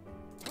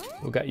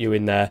 We'll get you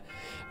in there.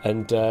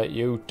 And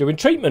you doing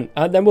treatment.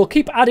 And then we'll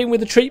keep adding with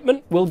the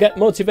treatment. We'll get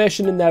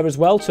motivation in there as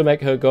well to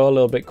make her go a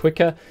little bit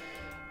quicker.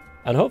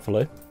 And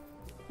hopefully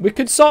we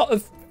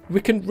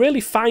can really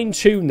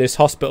fine-tune this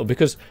hospital,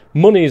 because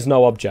money is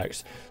no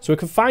object. So we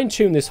can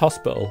fine-tune this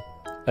hospital.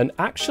 And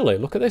actually,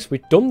 look at this.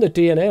 We've done the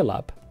DNA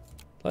lab.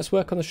 Let's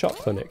work on the shock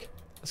clinic.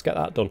 Let's get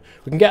that done.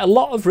 We can get a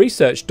lot of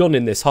research done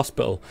in this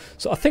hospital.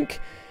 So I think...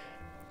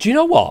 Do you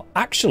know what?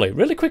 Actually,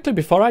 really quickly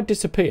before I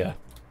disappear,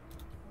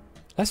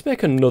 let's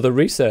make another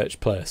research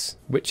place,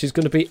 which is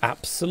going to be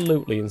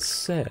absolutely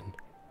insane.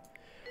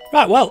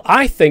 Right, well,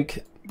 I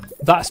think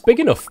that's big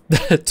enough.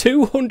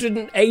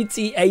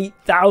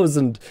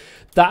 288,000.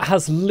 That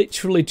has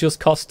literally just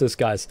cost us,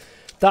 guys.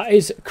 That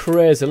is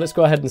crazy. Let's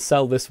go ahead and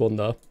sell this one,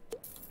 though.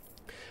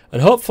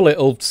 And hopefully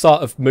it'll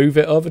sort of move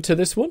it over to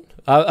this one.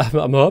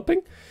 I'm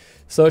hoping.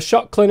 So,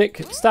 shock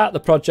clinic, start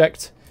the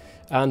project.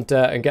 And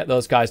get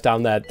those guys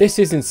down there. This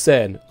is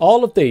insane.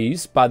 All of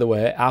these, by the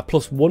way, are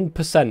plus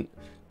 1%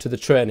 to the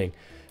training.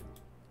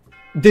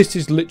 This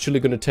is literally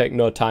going to take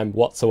no time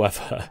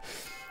whatsoever.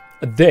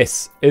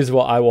 This is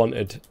what I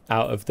wanted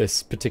out of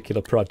this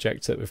particular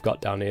project that we've got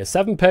down here.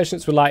 7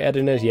 patients with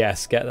lightheadedness.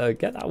 Yes, get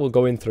that we're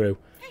going through.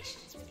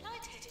 Patients with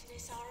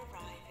lightheadedness are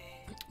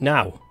arriving.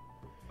 Now,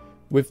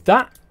 with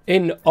that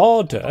in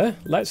order,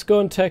 let's go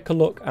and take a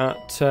look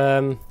at...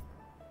 where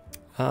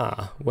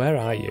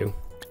are you?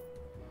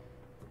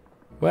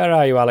 Where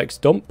are you, Alex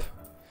Dump?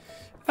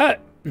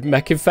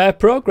 Making fair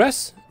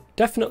progress.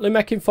 Definitely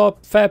making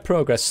fair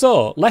progress.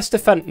 So, Lester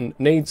Fenton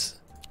needs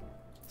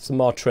some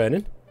more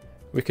training.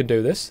 We can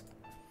do this.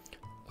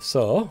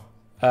 So,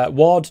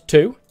 Ward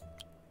 2.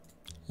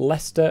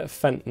 Lester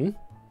Fenton.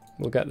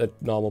 We'll get the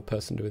normal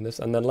person doing this.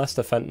 And then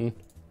Lester Fenton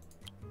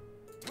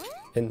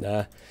in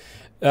there.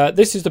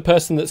 This is the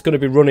person that's going to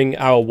be running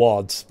our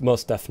wards,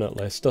 most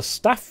definitely. So,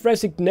 staff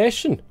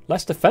resignation.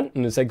 Lester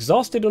Fenton is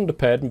exhausted,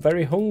 underpaid, and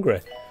very hungry.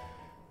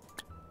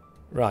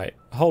 Right,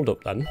 hold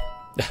up then.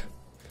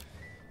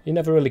 You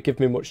never really give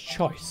me much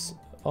choice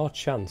or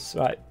chance.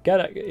 Right,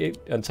 get it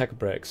and take a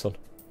break, son.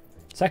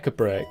 Take a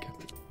break.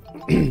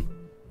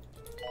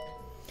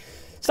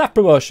 Staff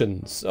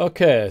promotions.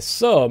 Okay,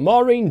 so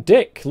Maureen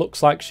Dick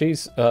looks like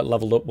she's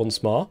leveled up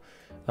once more.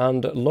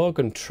 And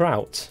Logan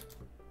Trout.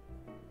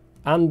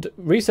 And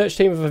research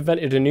team have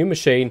invented a new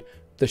machine,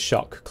 the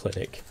Shock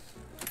Clinic.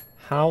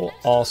 How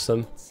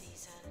awesome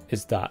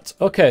is that?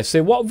 Okay,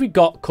 so what have we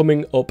got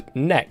coming up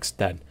next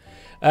then?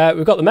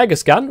 We've got the Mega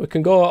Scan. We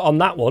can go on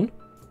that one.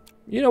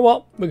 You know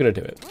what? We're going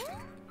to do it.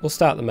 We'll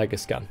start the Mega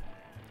Scan.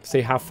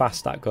 See how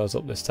fast that goes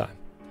up this time.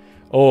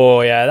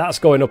 Oh, yeah, that's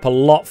going up a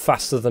lot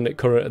faster than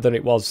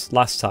it was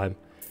last time.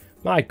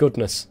 My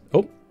goodness.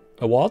 Oh,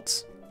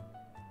 awards.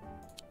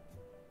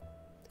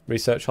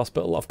 Research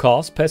Hospital, of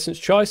course. Patient's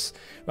Choice.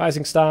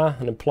 Rising Star,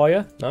 an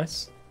employer.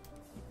 Nice.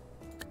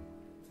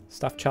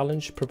 Staff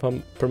Challenge.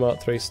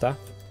 Promote 3 staff.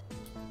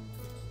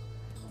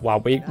 Wow,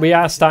 we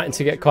are starting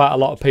to get quite a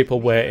lot of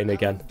people waiting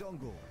again.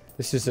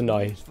 This is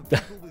annoying.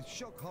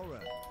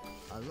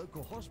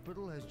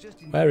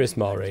 Where is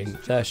Maureen?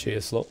 There she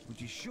is, look.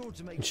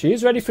 And she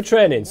is ready for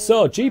training.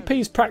 So,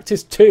 GP's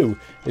Practice 2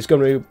 is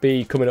going to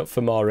be coming up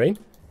for Maureen.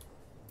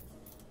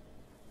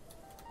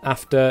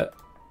 After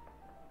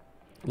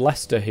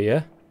Lester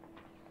here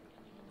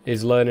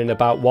is learning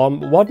about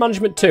Ward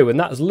Management 2, and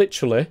that's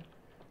literally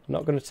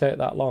not going to take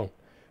that long.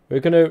 We're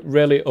going to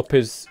really up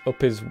his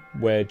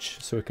wage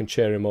so we can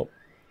cheer him up.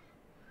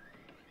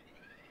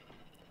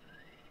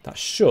 That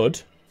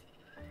should,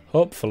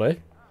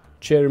 hopefully,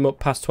 cheer him up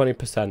past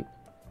 20%.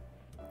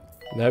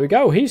 There we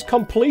go. He's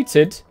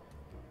completed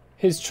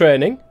his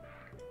training.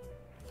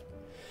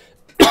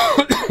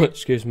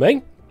 Excuse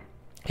me.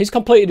 He's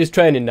completed his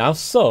training now,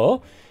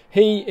 so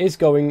he is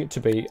going to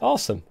be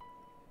awesome.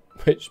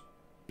 Which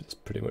is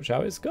pretty much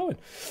how it's going.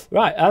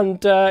 Right, and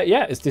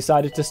yeah, it's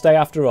decided to stay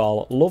after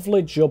all.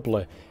 Lovely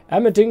jubbly.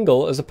 Emma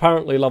Dingle has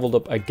apparently leveled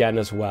up again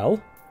as well.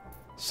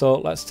 So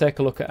let's take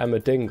a look at Emma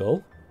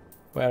Dingle.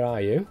 Where are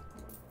you?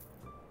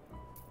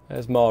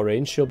 There's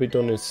Maureen. She'll be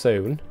done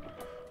soon.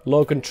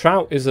 Logan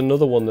Trout is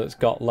another one that's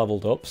got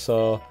leveled up.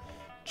 So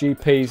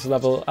GP's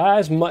level...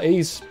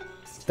 he's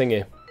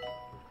thingy.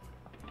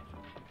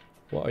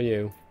 What are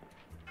you?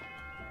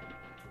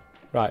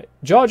 Right.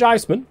 George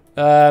Iceman.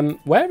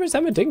 Where is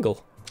Emma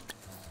Dingle?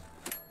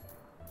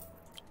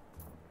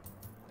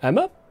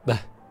 Emma?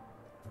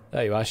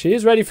 There you are. She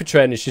is ready for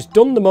training. She's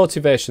done the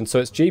motivation, so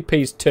it's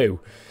GPs 2.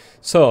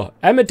 So,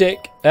 Emma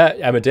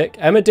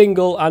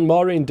Dingle and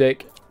Maureen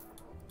Dick,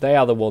 they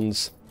are the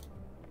ones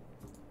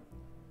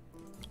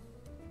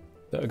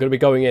that are going to be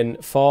going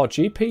in for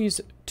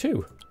GPs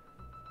 2.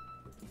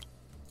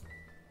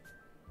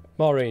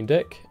 Maureen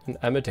Dick and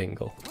Emma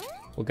Dingle.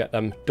 We'll get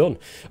them done.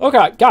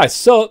 Okay, guys,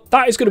 so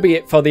that is going to be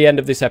it for the end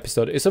of this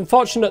episode. It's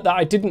unfortunate that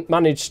I didn't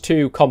manage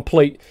to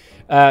complete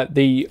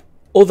the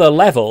other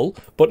level,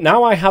 but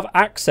now I have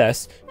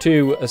access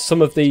to some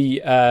of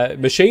the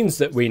machines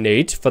that we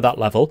need for that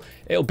level.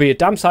 It'll be a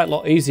damn sight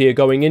lot easier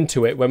going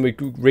into it when we're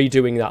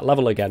redoing that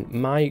level again.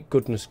 My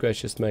goodness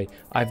gracious me.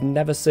 I've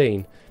never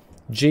seen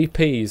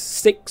GPs,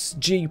 6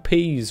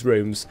 GPs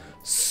rooms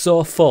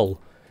so full.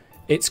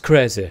 It's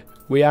crazy.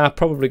 We are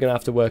probably going to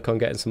have to work on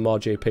getting some more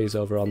GPs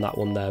over on that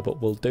one there,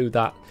 but we'll do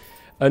that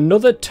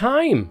another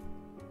time.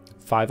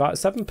 5 out of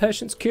 7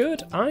 patients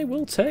cured. I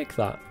will take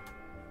that.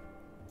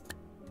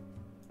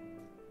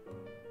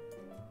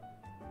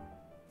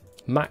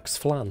 Max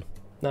Flan.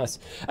 Nice.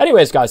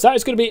 Anyways, guys, that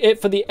is going to be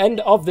it for the end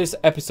of this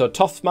episode.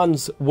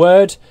 Toffman's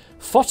word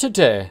for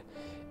today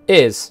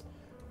is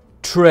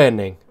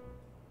training.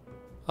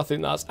 I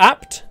think that's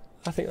apt.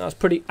 I think that's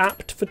pretty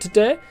apt for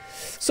today.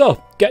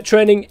 So, get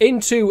training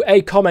into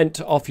a comment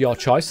of your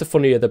choice. The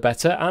funnier the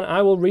better. And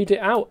I will read it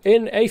out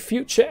in a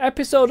future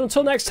episode.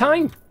 Until next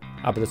time,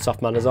 I'll be the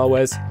Toffman as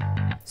always.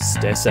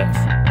 Stay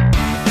safe.